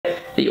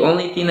The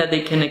only thing that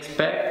they can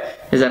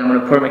expect is that I'm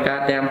gonna pour my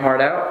goddamn heart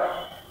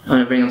out. I'm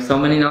gonna bring them so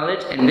many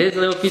knowledge, and this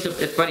little piece of,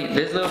 it's funny,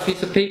 this little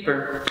piece of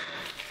paper,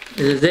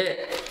 this is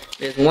it.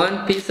 This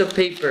one piece of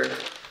paper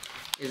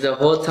is a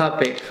whole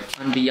topic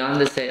on Beyond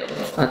the Sales.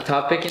 A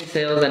topic in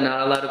sales that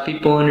not a lot of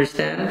people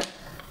understand,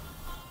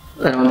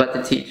 that I'm about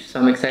to teach. So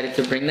I'm excited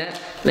to bring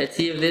that. Let's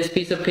see if this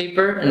piece of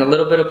paper and a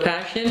little bit of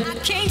passion.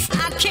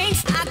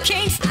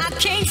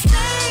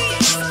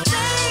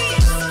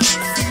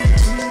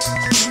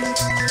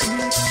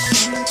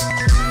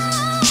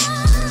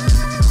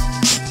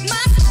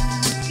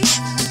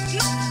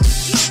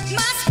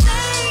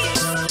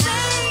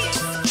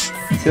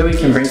 See what we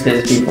can bring to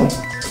these people.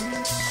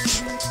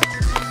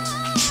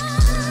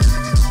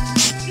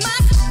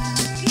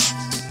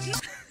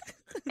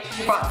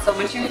 You brought so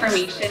much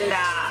information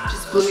that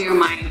just blew your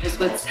mind, just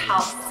with how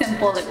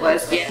simple it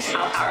was, yet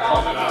how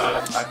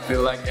powerful. I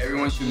feel like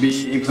everyone should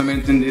be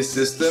implementing this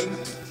system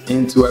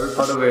into every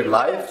part of their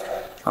life.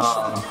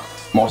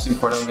 Most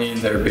importantly in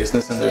their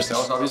business and their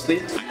sales,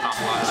 obviously. I got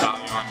a lot of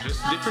value on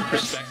just different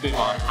perspective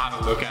on how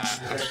to look at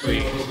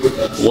actually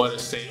what a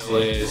sale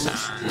is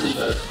and you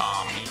know,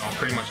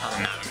 pretty much how to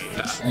navigate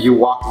that. You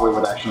walk away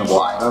with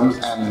actionable items,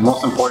 and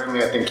most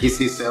importantly, I think he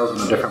sees sales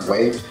in a different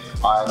way.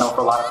 I know for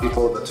a lot of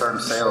people the term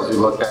sales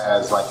you look at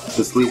as like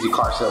the sleazy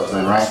car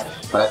salesman, right?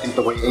 But I think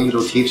the way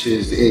Angel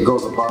teaches, it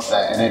goes above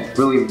that, and it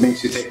really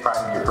makes you take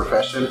pride in your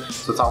profession.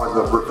 So it's always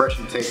a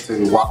refreshing take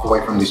to walk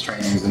away from these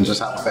trainings and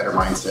just have a better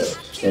mindset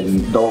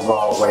in the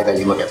overall way that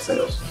you look at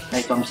sales.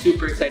 Right, so I'm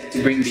super excited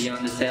to bring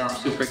Beyond the Sale. I'm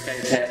super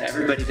excited to have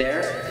everybody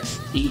there,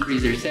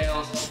 increase their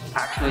sales,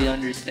 actually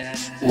understand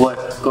what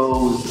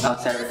goes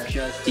outside of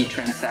just the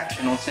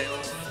transactional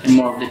sales and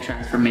more of the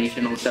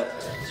transformational stuff.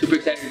 Super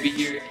excited to be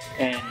here,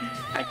 and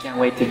I can't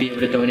wait to be able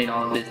to donate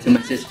all of this to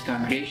my sister's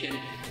congregation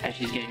as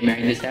she's getting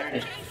married this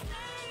Saturday.